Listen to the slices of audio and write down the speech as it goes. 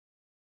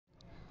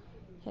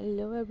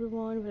Hello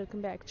everyone,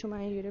 welcome back to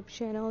my YouTube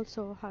channel.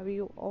 So how are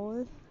you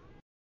all?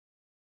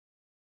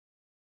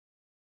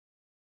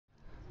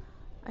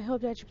 I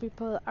hope that you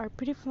people are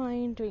pretty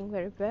fine, doing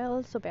very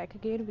well. So back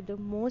again with the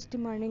most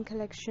demanding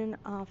collection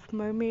of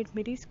mermaid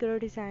midi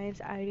skirt designs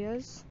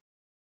ideas.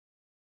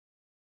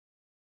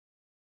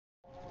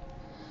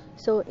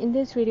 So in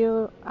this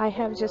video I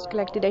have just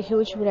collected a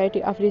huge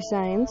variety of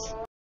designs.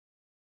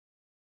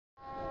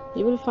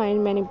 You will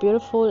find many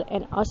beautiful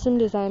and awesome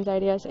designs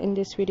ideas in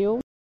this video.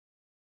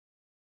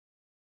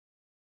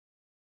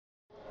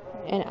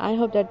 And I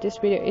hope that this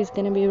video is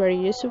going to be very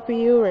useful for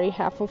you, very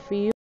helpful for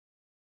you.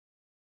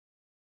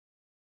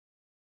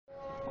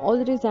 All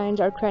the designs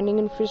are trending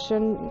in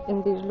fashion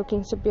and they're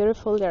looking so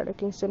beautiful, they're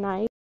looking so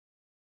nice.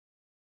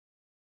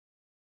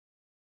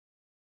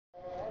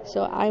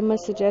 So I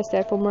must suggest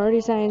that for more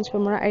designs, for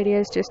more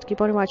ideas, just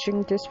keep on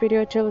watching this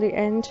video till the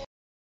end.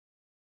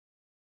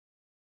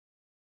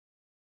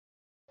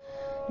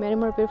 Many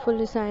more beautiful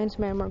designs,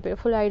 many more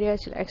beautiful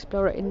ideas you'll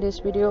explore in this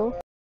video.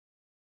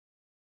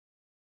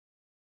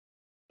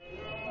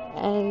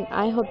 And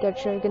I hope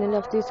that you're gonna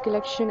love this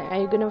collection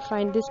and you're gonna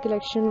find this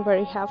collection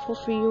very helpful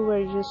for you,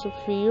 very useful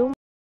for you.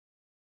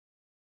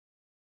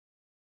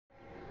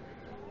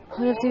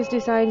 All of these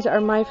designs are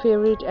my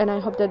favorite and I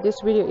hope that this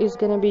video is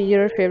gonna be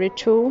your favorite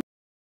too.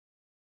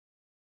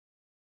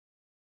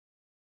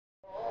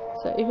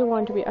 So if you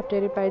want to be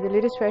updated by the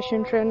latest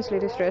fashion trends,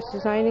 latest dress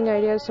designing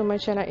ideas, so my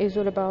channel is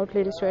all about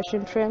latest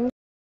fashion trends.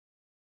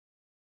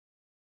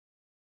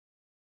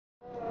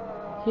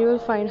 You will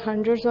find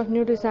hundreds of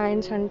new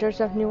designs,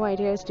 hundreds of new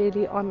ideas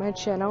daily on my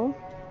channel.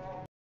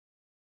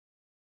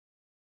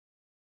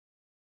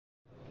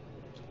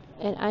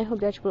 And I hope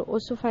that you will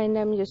also find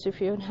them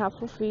useful and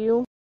helpful for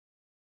you.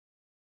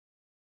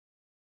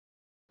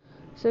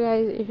 So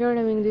guys, if you're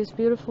loving these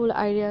beautiful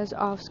ideas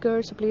of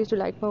skirts, please do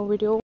like my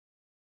video.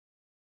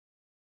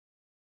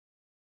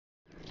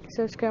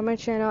 Subscribe my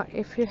channel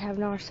if you have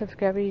not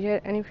subscribed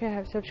yet, and if you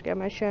have subscribed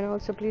my channel,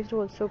 so please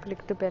do also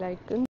click the bell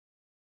icon.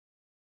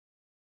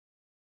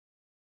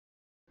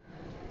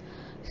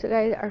 So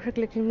guys, after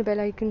clicking the bell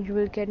icon, you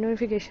will get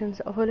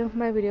notifications of all of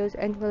my videos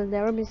and will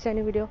never miss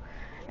any video,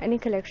 any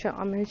collection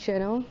on my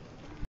channel.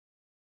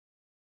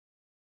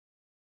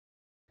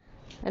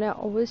 And I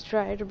always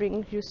try to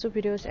bring useful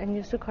videos and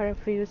useful content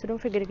for you, so don't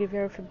forget to give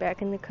your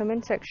feedback in the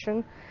comment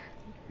section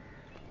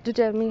to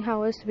tell me how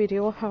was the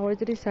video, how are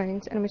the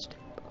designs, and which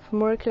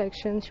more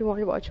collections you want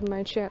to watch on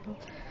my channel.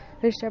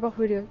 Which type of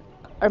videos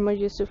are more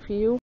useful for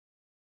you.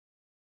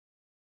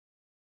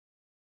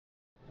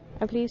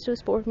 And please do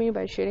support me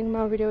by sharing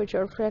my video with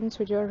your friends,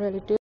 with your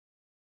relatives.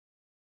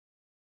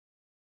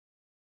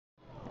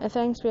 And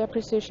thanks for your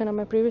appreciation of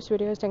my previous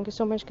videos. Thank you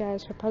so much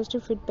guys for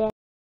positive feedback.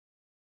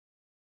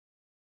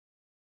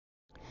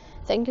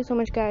 Thank you so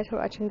much guys for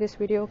watching this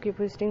video. Keep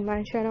visiting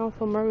my channel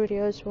for more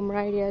videos, for more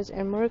ideas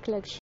and more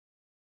collections.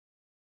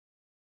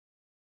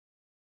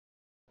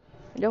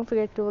 Don't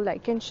forget to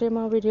like and share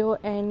my video,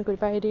 and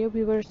goodbye dear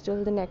viewers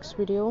till the next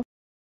video.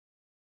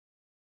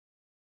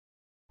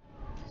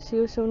 See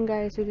you soon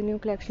guys with a new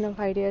collection of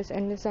ideas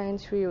and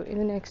designs for you in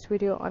the next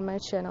video on my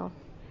channel.